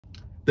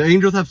The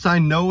Angels have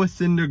signed Noah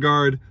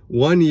Syndergaard,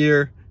 1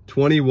 year,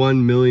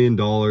 $21 million.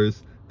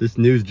 This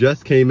news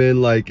just came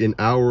in like an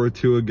hour or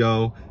two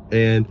ago,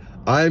 and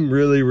I'm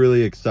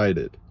really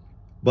excited.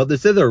 But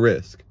this is a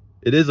risk.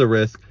 It is a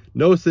risk.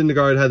 Noah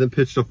Syndergaard hasn't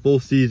pitched a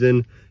full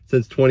season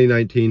since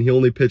 2019. He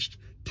only pitched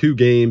 2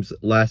 games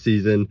last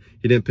season.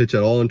 He didn't pitch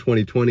at all in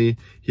 2020.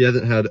 He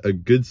hasn't had a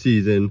good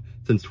season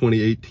since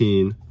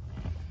 2018.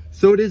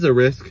 So it is a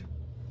risk,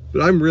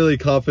 but I'm really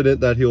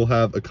confident that he'll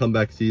have a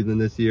comeback season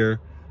this year.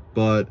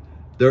 But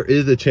there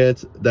is a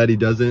chance that he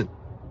doesn't.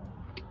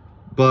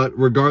 But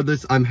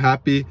regardless, I'm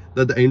happy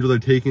that the Angels are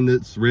taking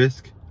this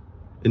risk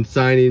in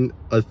signing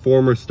a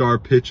former star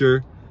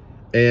pitcher.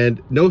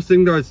 And Noah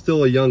Syndergaard is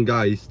still a young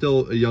guy. He's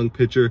still a young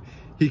pitcher.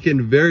 He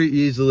can very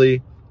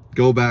easily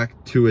go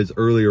back to his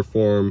earlier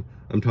form.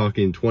 I'm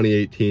talking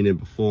 2018 and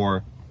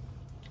before.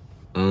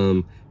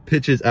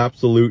 Pitches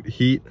absolute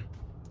heat.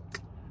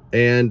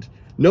 And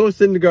Noah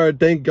Syndergaard,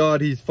 thank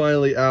God he's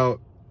finally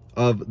out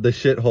of the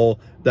shithole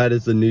that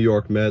is the New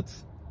York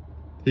Mets.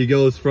 He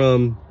goes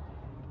from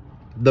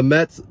the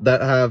Mets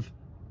that have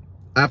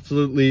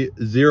absolutely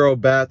 0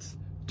 bats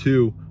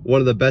to one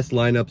of the best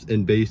lineups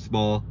in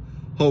baseball.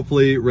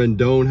 Hopefully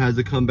Rendon has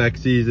a comeback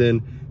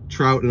season.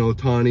 Trout and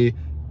Ohtani,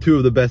 2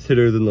 of the best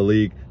hitters in the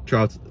league.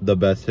 Trout's the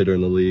best hitter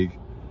in the league.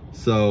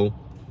 So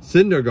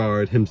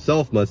Syndergaard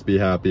himself must be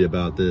happy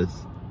about this.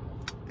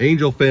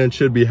 Angel fans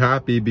should be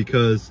happy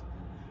because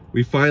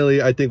we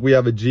finally, I think we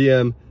have a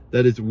GM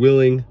that is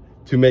willing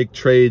to make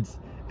trades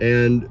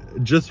and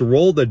just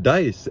roll the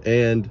dice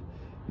and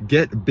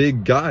get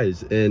big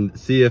guys and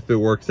see if it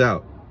works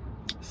out.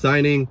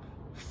 Signing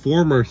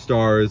former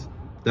stars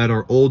that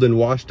are old and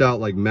washed out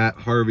like Matt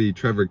Harvey,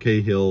 Trevor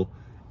Cahill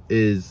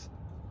is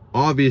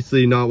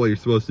obviously not what you're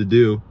supposed to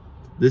do.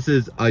 This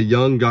is a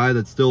young guy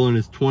that's still in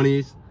his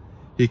 20s.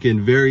 He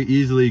can very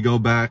easily go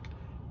back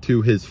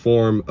to his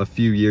form a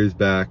few years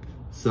back.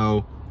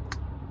 So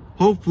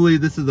hopefully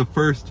this is the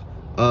first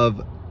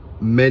of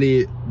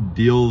many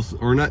deals,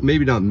 or not,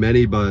 maybe not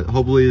many, but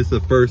hopefully this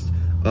is the first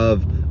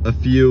of a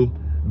few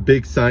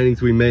big signings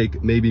we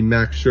make, maybe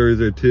Max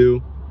Scherzer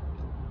too.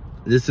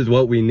 This is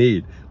what we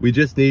need. We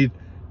just need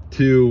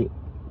to,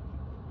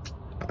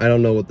 I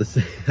don't know what the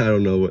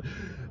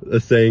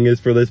saying is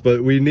for this,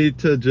 but we need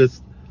to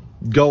just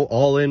go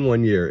all in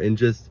 1 year and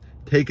just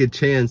take a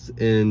chance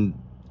and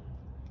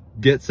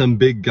get some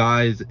big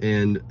guys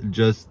and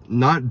just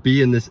not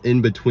be in this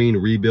in-between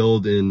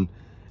rebuild and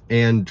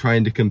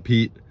trying to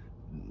compete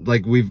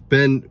like we've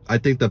been. I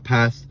think the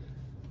past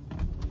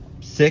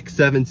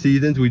 6-7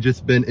 seasons we've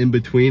just been in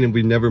between and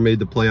we never made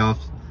the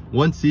playoffs.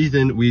 One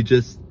season we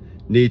just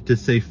need to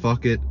say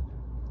fuck it,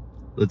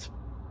 let's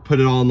put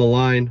it all on the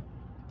line,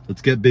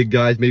 let's get big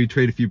guys, maybe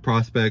trade a few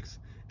prospects,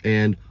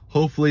 and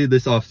hopefully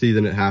this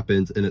offseason it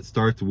happens, and it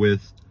starts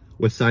with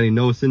signing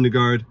Noah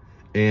Syndergaard,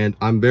 and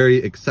I'm very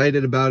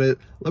excited about it.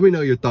 Let me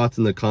know your thoughts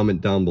in the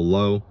comment down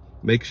below.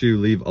 Make sure you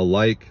leave a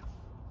like.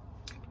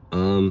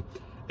 And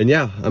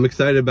yeah, I'm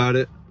excited about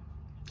it.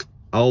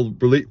 I'll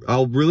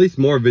release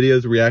more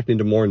videos reacting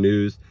to more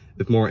news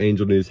if more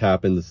Angel news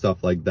happens and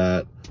stuff like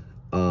that.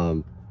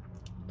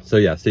 So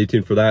yeah, stay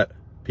tuned for that.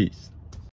 Peace.